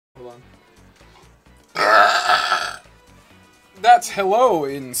Hold on. That's hello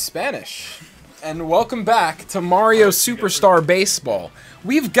in Spanish. And welcome back to Mario Superstar Baseball.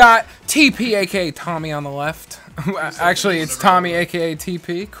 We've got TP, aka Tommy, on the left. Actually, it's Tommy, aka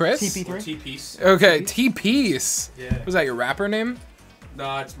TP. Chris? TP3? T-Piece. Okay, T-Piece. Yeah. Was that your rapper name?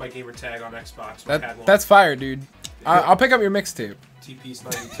 No, it's my gamer tag on Xbox. That's fire, dude. I'll pick up your mixtape. T-Piece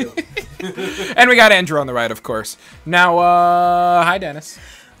 92. And we got Andrew on the right, of course. Now, hi, Dennis.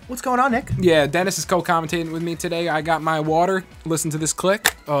 What's going on, Nick? Yeah, Dennis is co-commentating with me today. I got my water. Listen to this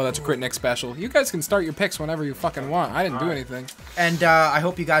click. Oh, that's a Crit Nick special. You guys can start your picks whenever you fucking want. I didn't do anything. And I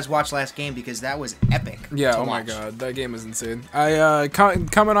hope you guys watched last game because that was epic. Yeah, oh my god, that game was insane. I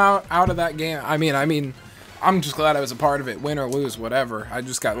coming out of that game. I mean, I'm just glad I was a part of it, win or lose, whatever. I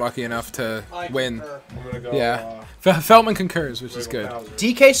just got lucky enough to win. I'm gonna go, Yeah, Feltman concurs, which is good.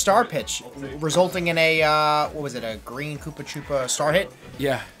 DK star pitch, resulting in a what was it? A green Koopa Troopa star hit.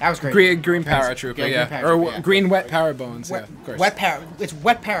 Yeah, that was great. Green Power Trooper, yeah. Yeah, or green Wet Power Bones. Yeah, of course. It's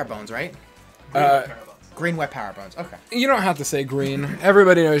wet power bones, right? Green wet power bones. Okay. You don't have to say green.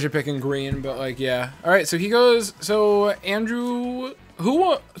 Everybody knows you're picking green, but like, yeah. All right, so he goes. So Andrew,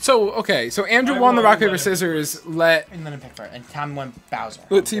 So Andrew won the rock paper scissors. And let him pick first, and Tom went Bowser.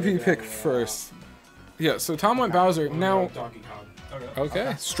 Let TP pick first. Yeah, so Tom went Bowser. Now, Donkey Kong.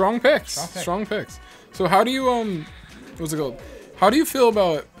 okay, strong picks. Strong picks. So how do you what's it called? How do you feel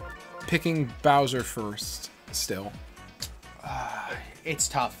about picking Bowser first? Still, It's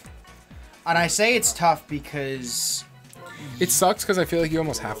tough, and I say it's tough because it sucks because I feel like you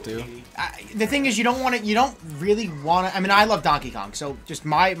almost have to. the thing is, you don't really want to. I mean, I love Donkey Kong, so just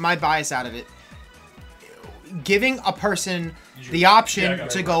my bias out of it. Giving a person the option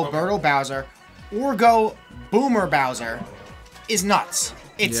to go Birdo Bowser or go Boomer Bowser is nuts.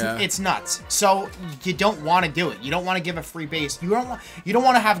 It's nuts. So you don't want to do it. You don't want to give a free base. You don't want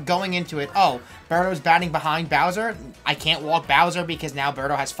to have going into it. Oh, Birdo's batting behind Bowser. I can't walk Bowser because now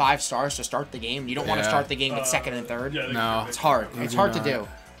Birdo has 5 stars to start the game. You don't want to start the game with second and third. No, it's hard. It's hard to do.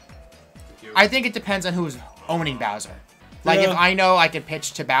 I think it depends on who's owning Bowser. Like if I know I could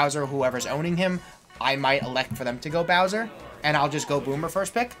pitch to Bowser, whoever's owning him, I might elect for them to go Bowser, and I'll just go Boomer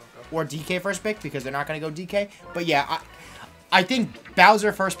first pick or DK first pick because they're not going to go DK. But yeah, I think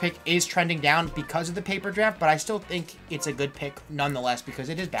Bowser first pick is trending down because of the paper draft, but I still think it's a good pick nonetheless because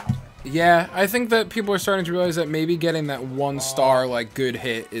it is Bowser. Yeah, I think that people are starting to realize that maybe getting that 1-star like good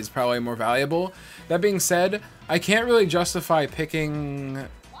hit is probably more valuable. That being said, I can't really justify picking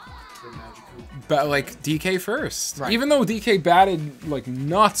like DK first. Right. Even though DK batted like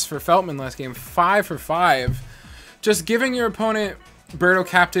nuts for Feltman last game, 5 for 5, just giving your opponent Birdo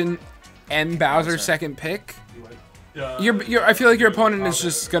captain and Bowser second pick. I feel like your opponent is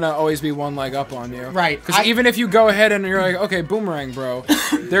just gonna always be one leg up on you. Right. Because even if you go ahead and you're like, okay, boomerang, bro,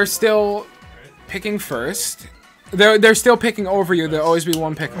 they're still picking first. They're still picking over you. There'll always be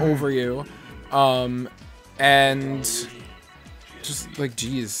one pick over you. And just like,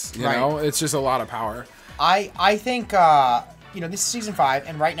 geez, you know, it's just a lot of power. I think this is season 5,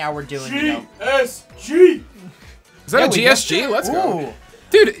 and right now we're doing GSG. Is that a GSG? Let's go.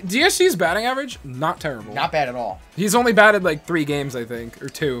 Dude, GSG's batting average, not terrible. Not bad at all. He's only batted like 3 games, I think, or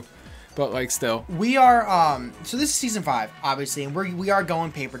 2, but like still. We are so this is season 5, obviously, and we are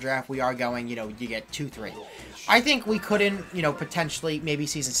going paper draft. We are going, you get 2-3. I think we couldn't, potentially maybe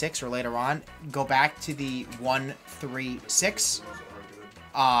season 6 or later on go back to the 1-3-6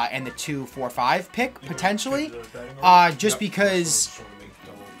 and the 2-4-5 pick potentially, just because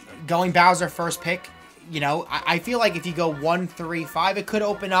going Bowser first pick. I feel like if you go 1-3-5, it could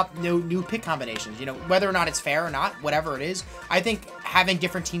open up new pick combinations. Whether or not it's fair or not, whatever it is, I think having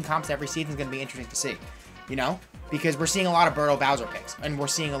different team comps every season is going to be interesting to see. Because we're seeing a lot of Birdo Bowser picks, and we're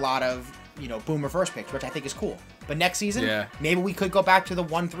seeing a lot of Boomer first picks, which I think is cool. But next season, maybe we could go back to the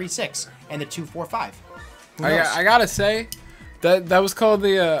 1-3-6 and the 2-4-5. I gotta say, that was called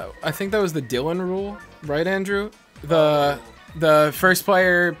the I think that was the Dylan rule, right, Andrew? The first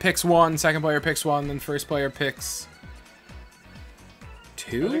player picks 1, second player picks 1, then first player picks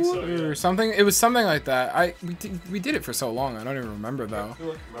 2 or something. It was something like that. We did it for so long. I don't even remember though.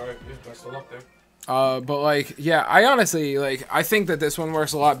 But like, yeah, I honestly I think that this one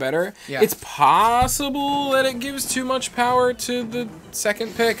works a lot better. Yeah. It's possible that it gives too much power to the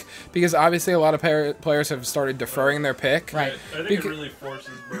second pick because obviously a lot of players have started deferring their pick. Right. I think it really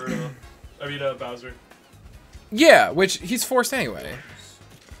forces Bowser. Yeah, which he's forced anyway.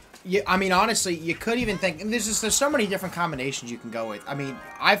 Yeah, I mean, honestly, you could even think, and there's so many different combinations you can go with. I mean,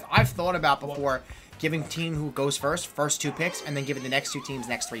 I've thought about before giving team who goes first 2 picks, and then giving the next 2 teams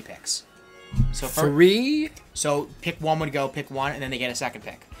next 3 picks. So 3? So pick 1 would go pick 1, and then they get a second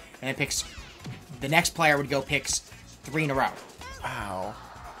pick. and then picks. The next player would go picks 3 in a row. Wow.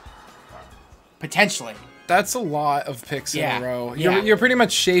 Potentially. That's a lot of picks in a row. You're pretty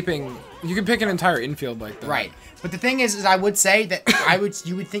much shaping. You could pick an entire infield like that. Right. But the thing is I would say that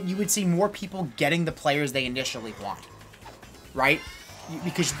you would think you would see more people getting the players they initially want. Right?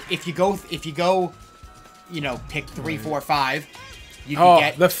 Because if you go, you know, pick 3, 4, 5, you can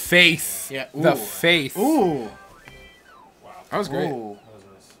get the faith. Yeah. The faith. Ooh. Wow. That was great. Ooh.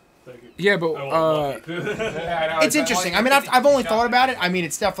 Thank you. Yeah, but It's interesting. I mean, I've only thought about it. I mean,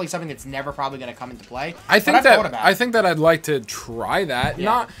 it's definitely something that's never probably going to come into play. I think thought about I think that I'd like to try that.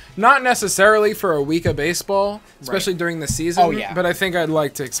 Yeah. Not necessarily for a week of baseball, especially during the season. Oh, yeah. But I think I'd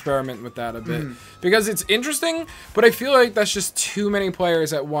like to experiment with that a bit because it's interesting. But I feel like that's just too many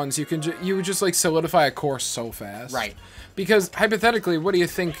players at once. You would just like solidify a course so fast. Right. Because hypothetically, what do you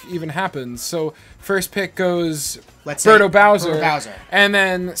think even happens? So first pick goes Let's say Birdo Bowser, Bowser. and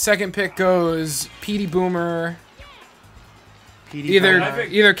then second pick goes Petey Boomer. I think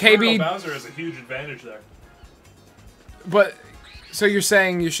Either KB. Birdo Bowser has a huge advantage there. But so you're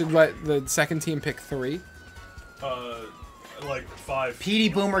saying you should let the second team pick 3? Like 5. Petey,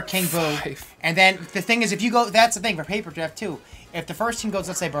 Boomer, King Boo. 5. And then the thing is, if you go, that's the thing for paper draft too. If the first team goes,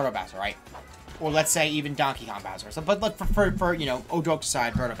 let's say Birdo Bowser, right? Or let's say even Donkey Kong Bowser. So, but for you know, oh jokes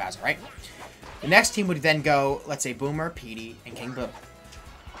aside, Birdo Bowser, right? The next team would then go, let's say Boomer, Petey, and King Boo.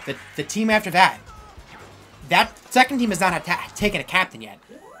 The team after that, that second team has not taken a captain yet.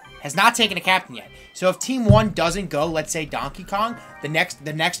 Has not taken a captain yet. So if team 1 doesn't go, let's say Donkey Kong, the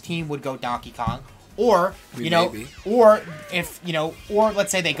next team would go Donkey Kong. Or, you know, or if, you know, or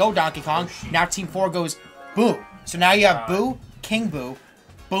let's say they go Donkey Kong, now team 4 goes Boo. So now you have Boo, King Boo,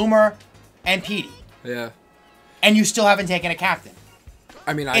 Boomer, and Petey. Yeah. And you still haven't taken a captain.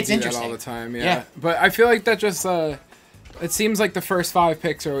 I mean, I It's do that interesting. all the time, Yeah. But I feel like that just, it seems like the first 5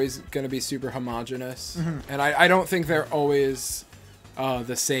 picks are always going to be super homogenous. And I don't think they're always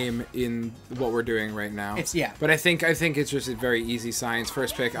the same in what we're doing right now. But I think it's just a very easy science.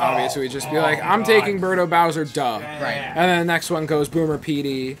 First pick, obviously, would just be like, I'm taking Birdo Bowser, duh. Right. And then the next one goes Boomer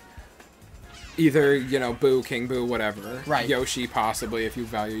Petey. Either, you know, Boo, King Boo, whatever. Right. Yoshi, possibly, if you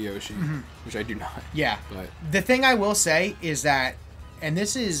value Yoshi. Which I do not. Yeah. But The thing I will say is that, and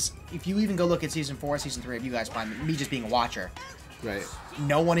this is, if you even go look at Season 4, Season 3, if you guys find me just being a watcher, right.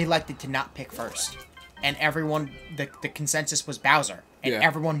 no one elected to not pick first. And everyone, the consensus was Bowser. And Yeah.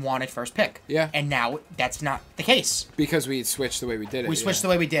 everyone wanted first pick. Yeah. And now that's not the case. Because we switched the way we did it. We switched the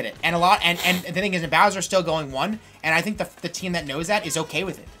way we did it. And and the thing is, Bowser's still going 1, and I think the team that knows that is okay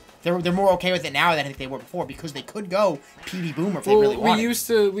with it. They're more okay with it now than I think they were before because they could go Petey Boomer if they really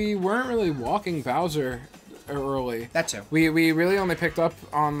wanted. We weren't really walking Bowser early. That too. We really only picked up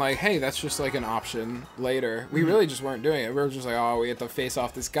on like, hey, that's just like an option later. We really just weren't doing it. We were just like, oh, we have to face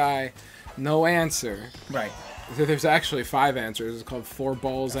off this guy. No answer. Right. There's actually 5 answers. It's called 4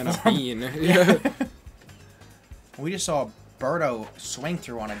 balls and a bean. Yeah. We just saw Birdo swing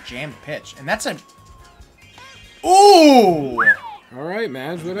through on a jammed pitch, and that's a. Ooh! All right,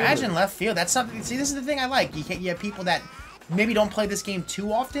 Madge, whatever. Imagine left field. That's something. See, this is the thing I like. You have people that maybe don't play this game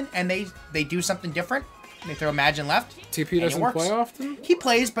too often, and they do something different. They throw Imagine left. TP doesn't play often? He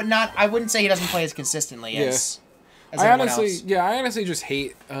plays, but not. I wouldn't say he doesn't play as consistently as I everyone else. I honestly just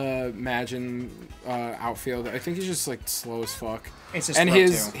hate Imagine outfield. I think he's just like slow as fuck. It's just and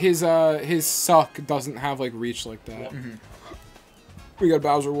his suck doesn't have like reach like that. We got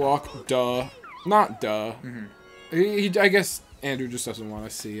Bowser walk, duh, not duh. I guess Andrew just doesn't want to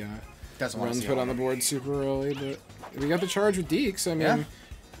see runs put on the board super early, but we got the charge with Deeks. I mean,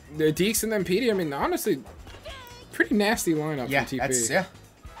 the Deeks and then Petey. I mean, honestly, pretty nasty lineup from TP. That's,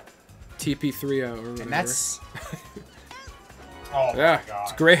 TP3 or whatever. And that's. Oh yeah, my God.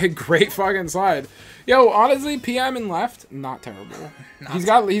 it's great fucking slide. Yo, honestly, PM in left, not terrible. He's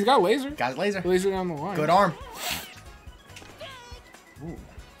got laser. Got laser. Laser down the line. Good arm. All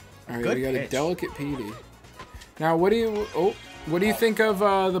right, Good we got pitch. a delicate Petey. Now, what do you think of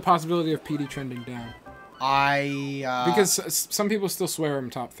the possibility of Petey trending down? Because some people still swear him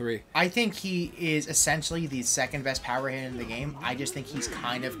top 3. I think he is essentially the second best power hitter in the game. I just think he's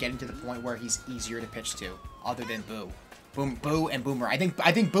kind of getting to the point where he's easier to pitch to, other than Boo. Boo and Boomer. I think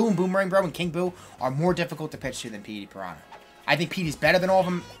Boo and Boomerang Bro and King Boo are more difficult to pitch to than Petey Piranha. I think Petey's better than all of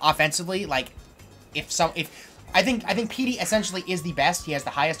them offensively. Like, I think Petey essentially is the best. He has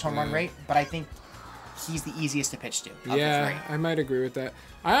the highest home run rate, but I think he's the easiest to pitch to. Of the 3. I might agree with that.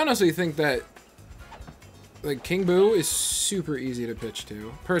 I honestly think that like King Boo is super easy to pitch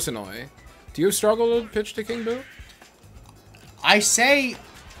to. Personally, do you struggle to pitch to King Boo? I say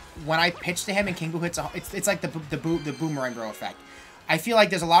when I pitch to him and King Boo hits, it's like the Boomerang Bro effect. I feel like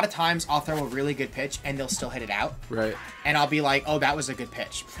there's a lot of times I'll throw a really good pitch and they'll still hit it out. Right. And I'll be like, oh, that was a good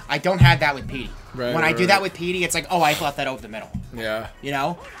pitch. I don't have that with Petey. Right, when I do that with Petey, it's like, oh, I left that over the middle. Yeah. You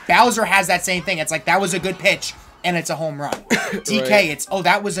know? Bowser has that same thing. It's like, that was a good pitch, and it's a home run. DK, Right. it's, oh,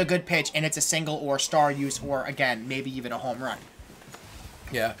 that was a good pitch, and it's a single or star use, or, again, maybe even a home run.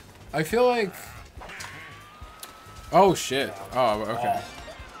 Yeah. I feel like... Oh, shit. Oh, okay.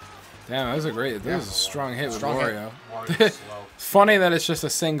 Damn, that was a great... That was a strong hit with Wario. Funny that it's just a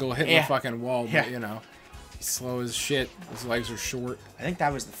single hitting the fucking wall, but, you know. He's slow as shit. His legs are short. I think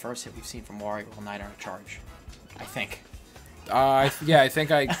that was the first hit we've seen from Wario all night on a charge. I think. Yeah, I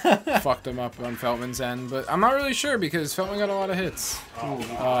think I fucked him up on Feltman's end, but I'm not really sure because Feltman got a lot of hits.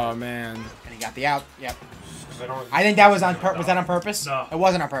 Oh man. And he got the out. Yep. I think that was on purpose. Was that on purpose? No. It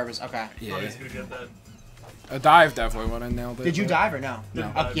wasn't on purpose. Okay. Yeah. He's gonna get that. A dive definitely would have nailed it. Did you dive or no?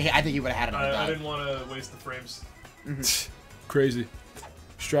 No. Oh, yeah, I think you would have had it on the I dive. didn't want to waste the frames. Crazy.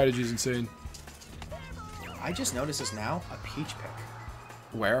 Strategy's insane. I just noticed this now. A peach pick.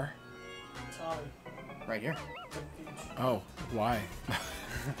 Where? Right here. Oh, why?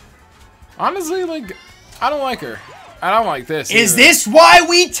 Honestly, like, I don't like her. I don't like this. Is either. this why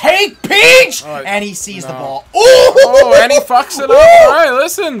we take Peach? Oh, And he sees the no. ball. Ooh! Oh, and he fucks it up. All right,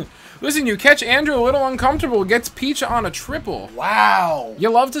 listen. Listen, you catch Andrew a little uncomfortable, gets Peach on a triple. Wow. You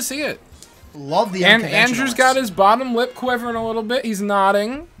love to see it. Love the And Andrew's got his bottom lip quivering a little bit. He's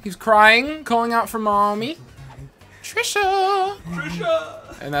nodding. He's crying, calling out for mommy. Trisha.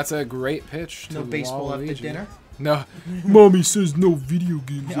 Trisha! And that's a great pitch. No to baseball after Waluigi. dinner? No. Mommy says no video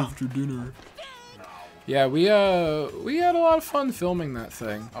games after dinner. Yeah, we had a lot of fun filming that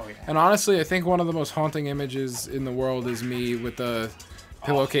thing. Oh, yeah. And honestly, I think one of the most haunting images in the world is me with the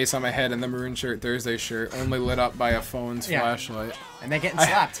pillowcase on my head and the Maroon Shirt Thursday shirt, only lit up by a phone's flashlight. And they're getting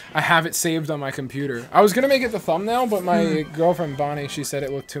slapped. I have it saved on my computer. I was gonna make it the thumbnail, but my girlfriend Bonnie, she said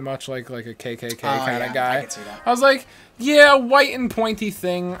it looked too much like a KKK kind of guy. I can see that. I was like, yeah, white and pointy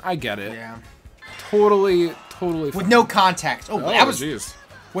thing. I get it. Yeah. Totally With fine. no context. Oh, that was jeez.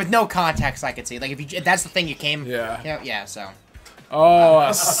 with no context. I could see. Like if that's the thing you came. Yeah. Yeah. So. Oh,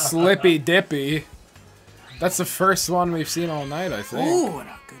 a slippy dippy. That's the first one we've seen all night, I think. Ooh, and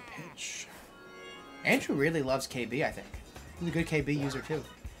a good pitch. Andrew really loves KB. I think he's a good KB user too.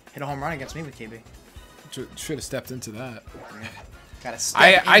 Hit a home run against me with KB. Should have stepped into that. Yeah. Gotta step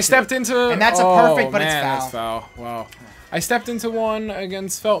I into stepped it. into. And that's a oh, perfect, but man, it's foul. That's foul. Wow. I stepped into one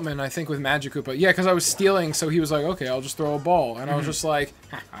against Feltman, I think, with Magic Koopa. Yeah, because I was stealing, so he was like, "Okay, I'll just throw a ball," and I was just like,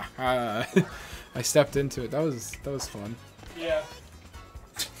 I stepped into it. That was fun. Yeah.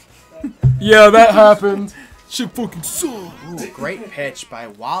 Yeah, that happened. Shit fucking suck. Ooh, great pitch by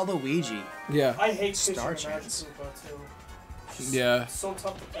Waluigi. Yeah. I hate pitching Star in Magic chance. Koopa too. Just Yeah. So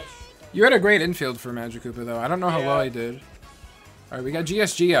tough to pitch. You had a great infield for Magic Koopa, though. I don't know how Yeah. well he did. All right, we got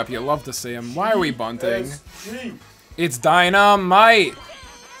GSG up. You love to see him. Why are we bunting? SG. It's dynamite.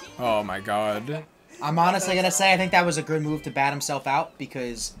 Oh my god. I'm honestly gonna say I think that was a good move to bat himself out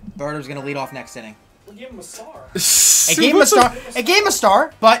because Birdo's gonna lead off next inning. We gave him a star. It gave him a star. It gave him a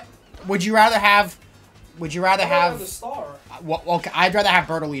star, but would you rather have? Would you rather The have? star. Well, okay, I'd rather have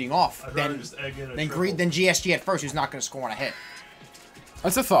Birdo leading off I'd rather than just egg in a than triple. GSG at first, who's not gonna score on a hit.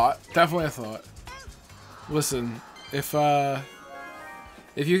 That's a thought. Definitely a thought. Listen, if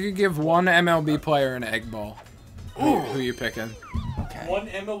you could give one MLB player an egg ball, who you picking? Okay. One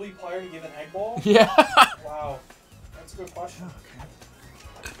MLB player to give an egg ball? Yeah. Wow. That's a good question.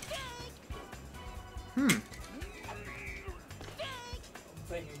 Hmm. I'm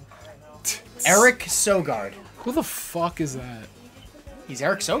thinking right now. Eric Sogard. Who the fuck is that? He's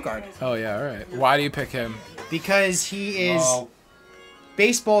Eric Sogard Oh yeah, all right. Why do you pick him? because he is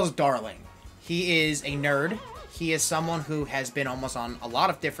baseball's darling. He is a nerd. He is someone who has been almost on a lot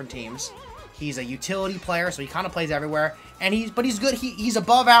of different teams. He's a utility player, so he kind of plays everywhere. And he's good. He's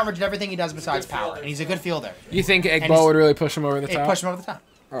above average at everything he does besides power, and he's a good fielder. You think egg And ball he's- would really push him over the It top? pushed him over the top.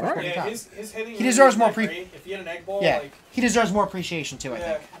 All right. Yeah, his hitting. He deserves more If he had an egg ball, Yeah, like, he deserves more appreciation too. I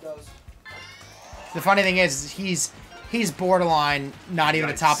yeah, think. he does. The funny thing is, he's borderline not even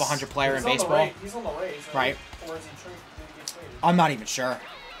a top 100 player in He's on the baseball. Rays, he's on the Rays, Right. Or is he did he get traded? I'm not even sure.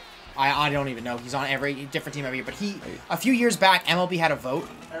 I don't even know. He's on every different team every year. But a few years back, MLB had a vote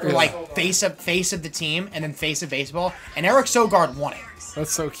for Eric like Sogard. face of the team and then face of baseball, and Eric Sogard won it.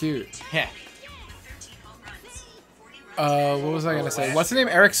 That's so cute. Yeah. What was I gonna say? What's the name?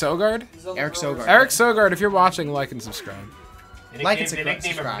 Eric Sogard? He's on Eric the Rays. Sogard. Eric Sogard, if you're watching, like and subscribe. Like and They nicknamed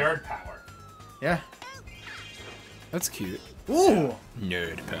him subscribe. Nerd Power. Yeah. That's cute. Ooh.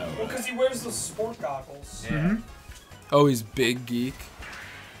 Nerd Well, power. because he wears those sport goggles. Yeah. Oh, he's big geek.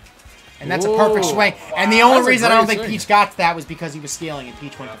 And that's a perfect Whoa. swing. And the only That's a reason I don't great think swing. Peach got to that was because he was stealing and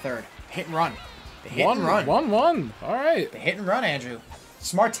Peach went to third. Hit and run. The hit and run. 1-1. All right. The hit and run, Andrew.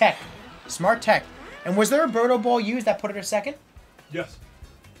 Smart tech. Smart tech. And was there a Birdo ball used that put it at second? Yes.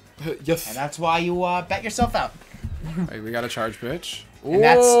 Yes. And that's why you bet yourself out. Hey, we got a charge pitch. And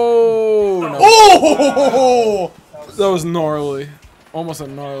that's- Oh, no. Oh! That was gnarly. Almost a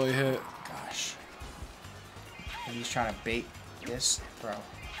gnarly hit. Gosh. And he's trying to bait this throw.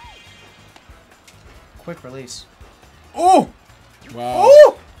 Quick release. Oh! Wow.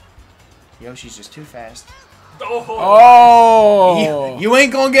 Oh! Yoshi's just too fast. Oh! You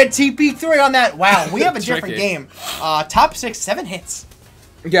ain't gonna get TP3 on that. Wow, we have a different Tricky. game. Top 6, 7 hits.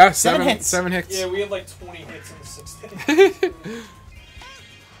 Yeah, Seven 7 hits. 7 hits. Yeah, we had like 20 hits in the 6th inning.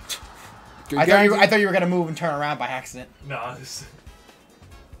 Good I guy. thought you were gonna move and turn around by accident. Nah, just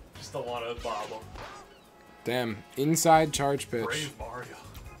don't want to bobble. Damn. Inside charge pitch. Brave Mario.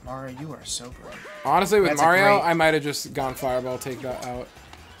 Mario, you are so great. Honestly, with That's a Mario, great- I might have just gone Fireball, take that out.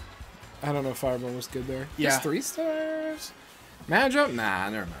 I don't know if Fireball was good there. Yeah. Just 3 stars? Matchup? Nah,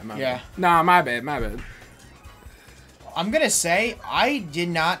 never mind. My Yeah. bad. Nah, my bad, my bad. I'm gonna say I did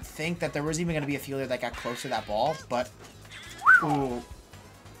not think that there was even gonna be a fielder that got close to that ball, but ooh,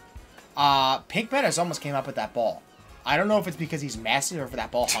 Pink Meadows almost came up with that ball. I don't know if it's because he's massive or if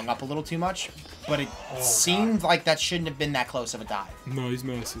that ball hung up a little too much, but it seemed like that shouldn't have been that close of a dive. No, he's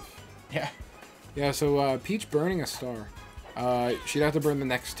massive. Yeah, Yeah, so Peach burning a star. She'd have to burn the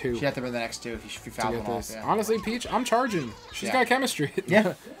next 2 she'd have to be the next two if you to fouled get them off. this. Yeah. Honestly, Peach, I'm charging. She's Yeah. got chemistry.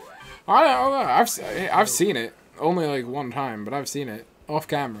 Yeah. I don't know. I've seen it. Only like one time, but I've seen it. Off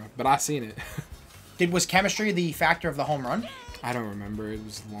camera, but I've seen it. Was chemistry the factor of the home run? I don't remember. It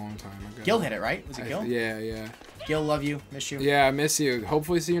was a long time ago. Gil hit it, right? Was it Gil? Yeah. Gil, love you, miss you. Yeah, I miss you.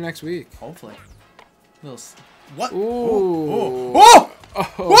 Hopefully see you next week. Hopefully. What? Ooh. Ooh. Oh!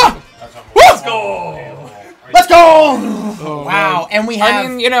 Oh. Let's go! Let's go! Oh, Wow, man. and we have...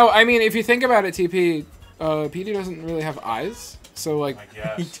 I mean, if you think about it, TP, PD doesn't really have eyes. So, like,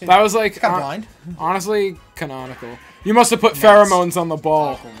 Yes. that was, like, Kind of blind. honestly, canonical. You must have put pheromones on the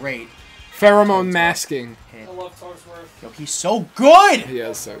ball. Great. Pheromone masking. I love Togsworth. Yo, he's so good! He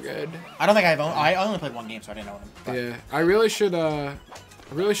is so good. I don't think I only played one game, so I didn't know him. But Yeah, I really should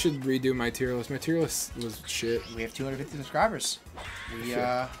redo my tier list. My tier list was shit. we have 250 subscribers. We, Shit.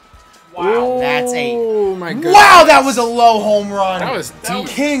 Wow. That's a... Oh my god. Wow, that was a low home run! That was deep.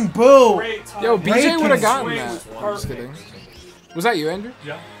 King Boo! Great time. Yo, Great BJ would have game. gotten Swing that. was I'm just perfect. kidding. Was that you, Andrew?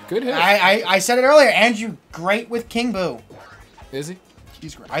 Yeah. Good hit. I said it earlier, Andrew, great with King Boo. Is he?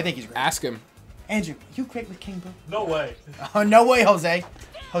 He's great. I think he's great. Ask him. Andrew, you great with King Boo? No way. Oh, no way, Jose.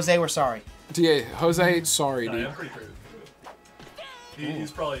 Jose, we're sorry. Yeah, Jose, sorry, Nah, dude. I'm pretty great.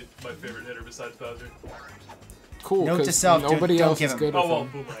 He's probably my favorite hitter besides Bowser. Cool, Note to because self, nobody don't else give is him. good Oh, with well, him.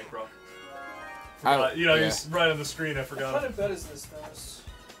 Boomerang, bro. I- You know, yeah. he's right on the screen. I forgot. What kind of bet is this, Dennis?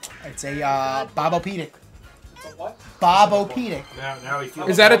 It's a Bobopedic. It's a what? Bobopedic. Now he feels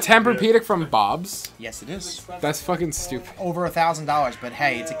Is that a Tempur-Pedic from Bob's? Yes, it is. That's fucking stupid. Over $1,000, but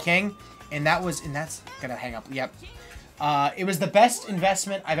hey, it's a king, and that's gonna hang up. Yep. It was the best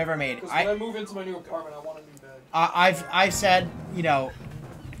investment I've ever made. Because when I move into my new apartment, I want a new bed. I've said, you know,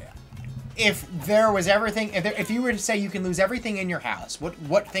 if there was everything, if you were to say you can lose everything in your house,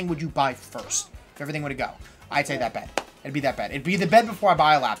 what thing would you buy first? If everything were to go, I'd say that bed. It'd be that bed. It'd be the bed before I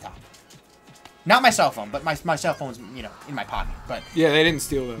buy a laptop. Not my cell phone, but my cell phone's, you know, in my pocket. But Yeah, they didn't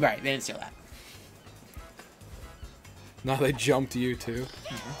steal that. right, they didn't steal that. No, they jumped you too.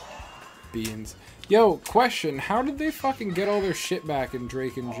 Beans. Yo, question. How did they fucking get all their shit back in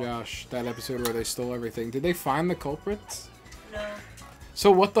Drake and Josh, that episode where they stole everything? Did they find the culprits? No, So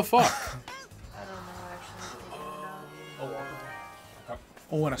what the fuck? I don't know actually. I don't know.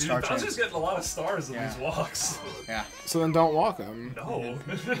 Oh, and a star Bowser's chance. getting a lot of stars in Yeah. these walks. Yeah. So then don't walk them. No.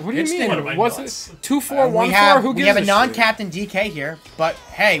 What do you It's mean? What am I, What's nuts? it? 2-4-1-4? Who gives we have a shit? non-captain DK here, but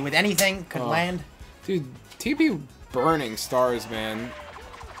hey, with anything could Oh. land. Dude, TP burning stars, man.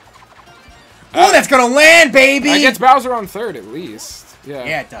 Oh, that's gonna land, baby! That gets Bowser on third at least. Yeah.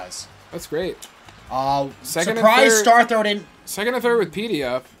 Yeah, it does. That's great. Second and Surprise third- star thrown in. Second and third with PD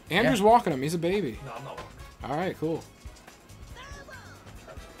up. Andrew's walking him. He's a baby. No, I'm not walking. All right, cool.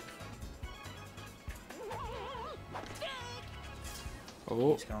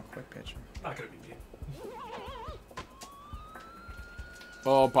 Oh, He's going quick pitch. Not gonna be me.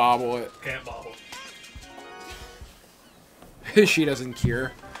 oh, bobble it. Can't bobble. She doesn't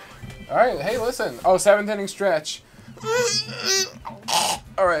cure. All right, hey, listen. Oh, 7th inning stretch.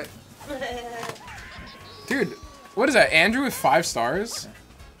 All right. Dude, what is that? Andrew with 5 stars?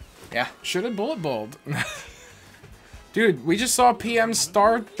 Yeah. Should have bullet bowled. Dude, we just saw PM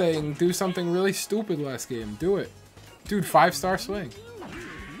Star thing do something really stupid last game. Do it. Dude, 5-star swing.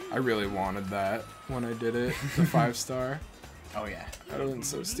 I really wanted that when I did it. The 5-star. Oh, yeah. That would have been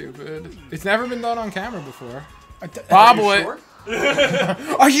so stupid. It's never been done on camera before. Bobble it. Sure?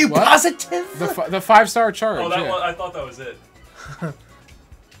 Are you What? positive? The 5-star charge. Oh, that yeah. one, I thought that was it.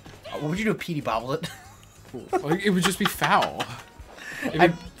 What would you do if Petey bobbled it? Like, it would just be foul.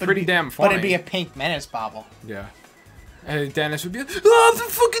 It'd be pretty damn But funny. it'd be a pink menace bobble. Yeah. And Dennis would be like, oh, the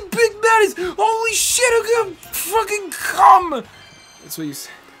fucking big menace! Holy shit, I'm gonna fucking come! That's what you say.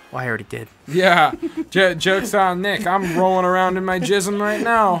 Well, I already did. Yeah. Joke's on Nick. I'm rolling around in my jism right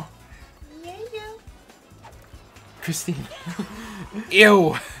now. Yeah, yeah. Christine.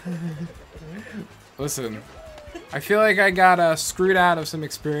 Ew. Listen, I feel like I got screwed out of some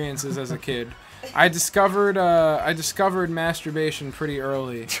experiences as a kid. I discovered masturbation pretty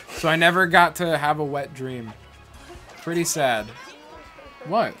early, so I never got to have a wet dream. Pretty sad.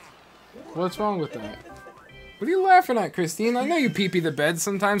 What? What's wrong with that? What are you laughing at, Christine? I know you pee-pee the bed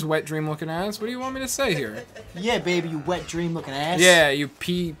sometimes, wet dream looking ass. What do you want me to say here? Yeah, baby, you wet dream looking ass. Yeah, you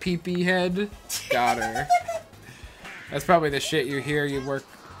pee-pee head. Got her. That's probably the shit you hear. You work.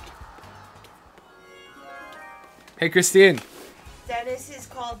 Hey, Christine. Dennis is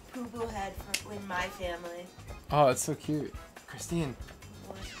called Poo Poo Head in my family. Oh, it's so cute. Christine.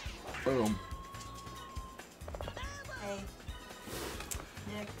 What? Boom. Hey.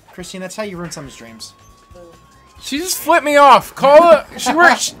 Nick. Christine, that's how you ruin someone's dreams. Boom. She just flipped me off. Call her. She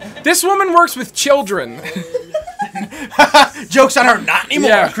works. This woman works with children. Joke's on her. Not anymore,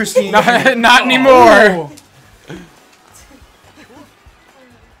 Yeah. Christine. Not anymore. Oh.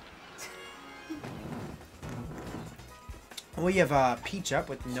 We have Peach up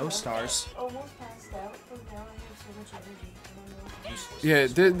with no stars. Almost passed out, but now I have so much energy. I don't know. Yeah,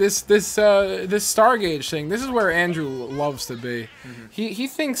 this Star Gauge thing. This is where Andrew loves to be. He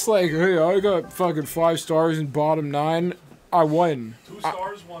thinks like, hey, I got fucking 5 stars in bottom 9. I won. 2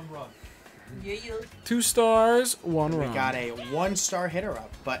 stars, 1 run. Yeah, yeah. 2 stars, 1 We run. got a 1-star hitter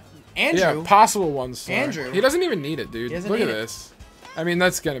up, but Andrew. Yeah, possible 1 star. Andrew. He doesn't even need it, dude. He doesn't Look at need it. this. I mean,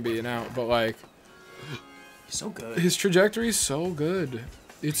 that's gonna be an out, but like, so good. his trajectory is so good.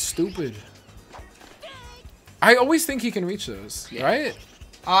 It's stupid. I always think he can reach those, Yeah. right?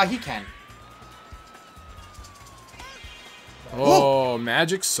 He can. Oh,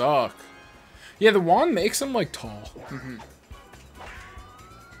 magic suck. Yeah, the wand makes him like tall.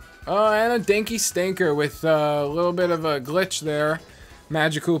 And a dinky stinker with a little bit of a glitch there.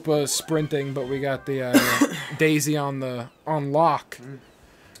 Magikoopa sprinting, but we got the Daisy on lock.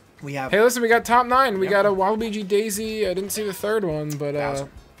 We have. Hey, listen, we got top 9. We Yep. got a Waluigi Daisy. I didn't see the third one, but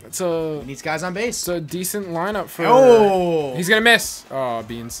Bowser. Needs guys on base. it's a decent lineup for. Oh! He's gonna miss. Oh,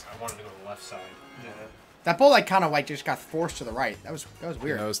 beans. I wanted to go to the left side. Yeah. That ball like kind of like just got forced to the right. That was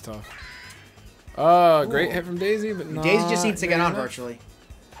weird. That was tough. Great hit from Daisy, but not Daisy just needs to get good on enough. virtually.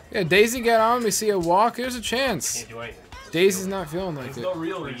 Yeah, Daisy get on. We see a walk. There's a chance. Can't do anything. Daisy's not feeling like There's it. no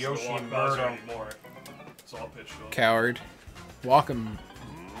real reason Yoshi to walk and Bowser Birdo. anymore. So I'll pitch to him. Coward. Walk him.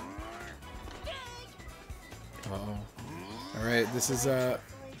 Uh-oh. Alright, this is,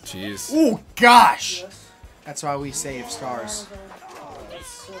 jeez. Oh gosh! That's why we save stars.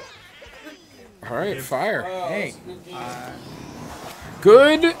 Alright, fire. Hey.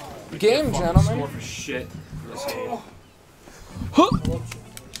 Good game, gentlemen. Score for shit in this game.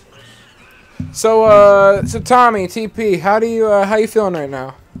 So Tommy, TP, how you feeling right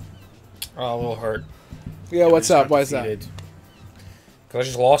now? Oh, a little hurt. Yeah, what's up? Why is that? Because I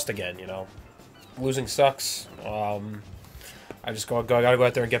just lost again, you know. Losing sucks. I just gotta go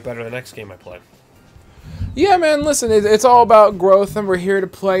out there and get better the next game I play. Yeah, man, listen, it's all about growth, and we're here to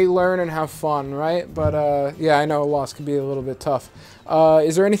play, learn, and have fun, right? But, yeah, I know a loss can be a little bit tough.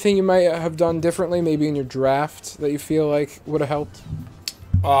 Is there anything you might have done differently, maybe in your draft, that you feel like would have helped?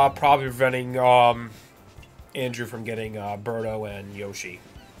 Probably preventing Andrew from getting Birdo and Yoshi.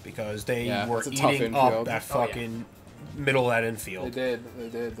 Because they were it's a tough eating infield. up that fucking middle of that infield. They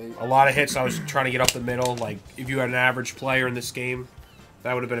did. A lot of hits I was trying to get up the middle. Like, if you had an average player in this game,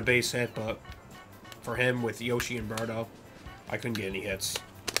 that would have been a base hit, but for him, with Yoshi and Birdo, I couldn't get any hits.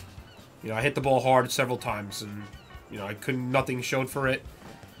 You know, I hit the ball hard several times, and, you know, nothing showed for it.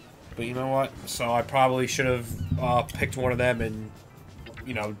 But you know what? So I probably should have picked one of them and,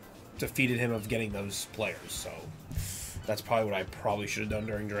 you know, defeated him of getting those players. So that's probably what I probably should have done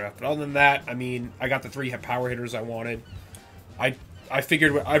during draft. But other than that, I mean, I got the 3 power hitters I wanted. I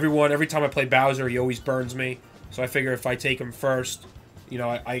figured every time I play Bowser, he always burns me. So I figure if I take him first, you know,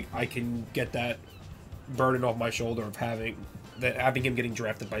 I can get that burden off my shoulder of having him getting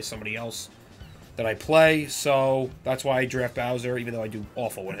drafted by somebody else. that I play, so that's why I draft Bowser, even though I do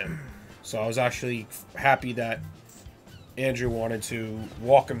awful with him. So I was actually happy that Andrew wanted to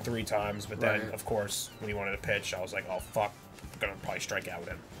walk him 3 times, but then, of course, when he wanted to pitch, I was like, oh, fuck, I'm going to probably strike out with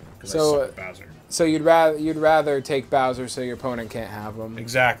him. Because I suck with Bowser. So you'd rather take Bowser so your opponent can't have him.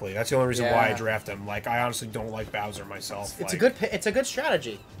 Exactly. That's the only reason why I draft him. Like, I honestly don't like Bowser myself. It's a good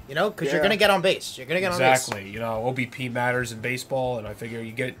strategy, you know, because you're gonna get on base. You're gonna get on base. Exactly. You know, OBP matters in baseball, and I figure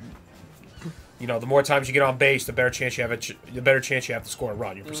you get, you know, the more times you get on base, the better chance you have to score a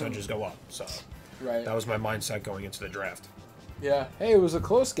run. Your percentages go up. So that was my mindset going into the draft. Yeah. Hey, it was a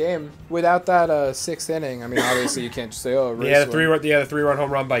close game without that 6th inning. I mean, obviously you can't just say, "Oh, the 3-run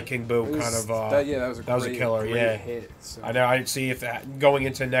home run by King Boo that was a killer. Hit. So. I know. I see if going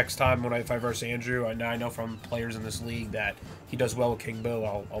into next time if I verse Andrew, I know from players in this league that he does well with King Boo.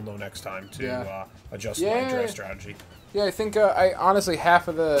 I'll know next time to adjust my draft strategy. Yeah, I think I honestly half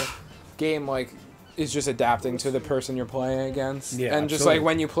of the game is just adapting to the person you're playing against. Yeah, and just like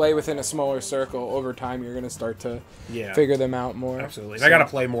when you play within a smaller circle, over time you're going to start to figure them out more. Absolutely. And I got to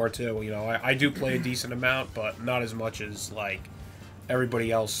play more too. You know, I do play a decent amount, but not as much as like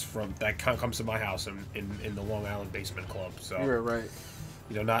everybody else from that comes to my house in the Long Island Basement Club. So you're right.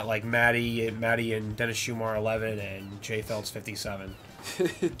 You know, not like Maddie and Dennis Schumar 11 and Jay Felds 57.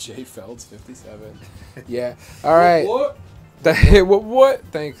 Jay Felds 57. Yeah. All right. What?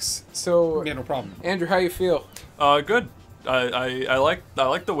 Thanks. So yeah, no problem. Andrew, how you feel? Good. I like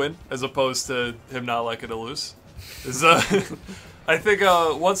the win as opposed to him not liking to lose. I think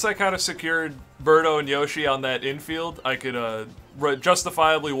once I kind of secured Birdo and Yoshi on that infield, I could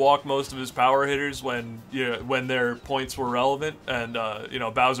justifiably walk most of his power hitters when their points were relevant, and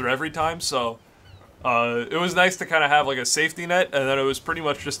Bowser every time. So it was nice to kind of have like a safety net, and then it was pretty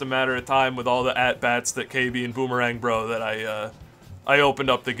much just a matter of time with all the at-bats that KB and Boomerang Bro that I opened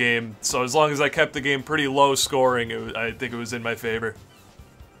up the game. So as long as I kept the game pretty low scoring, I think it was in my favor.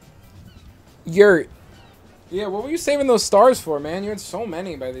 Yeah, what were you saving those stars for, man? You had so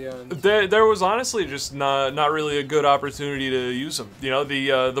many by the end. There was honestly just not really a good opportunity to use them. You know,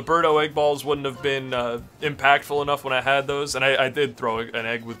 the Birdo egg balls wouldn't have been impactful enough when I had those, and I did throw an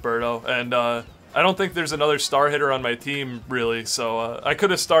egg with Birdo, and I don't think there's another star hitter on my team, really, so I could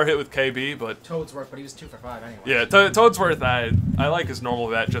have star hit with KB, but... Toadsworth, but he was 2 for 5 anyway. Yeah, Toadsworth, I like his normal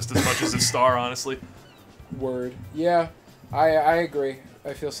bat just as much as his star, honestly. Word. Yeah, I agree.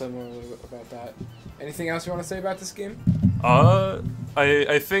 I feel similar about that. Anything else you want to say about this game? I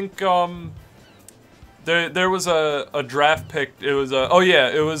think, there was a draft pick, it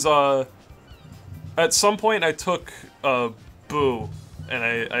was, at some point I took, Boo. And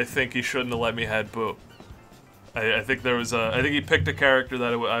I think he shouldn't have let me had Boo. I think there was I think he picked a character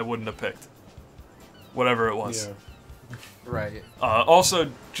that I wouldn't have picked. Whatever it was. Yeah. Right. Also,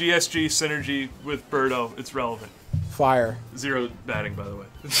 GSG synergy with Birdo, it's relevant. Fire. 0 batting, by the way.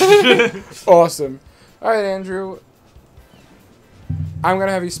 Awesome. All right, Andrew. I'm going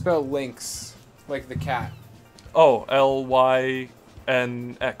to have you spell Lynx, like the cat. Oh, LYNX.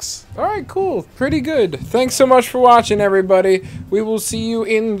 Alright, cool. Pretty good. Thanks so much for watching, everybody. We will see you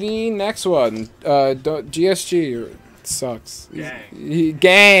in the next one. GSG sucks. Gang.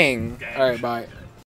 Gang. Alright, bye.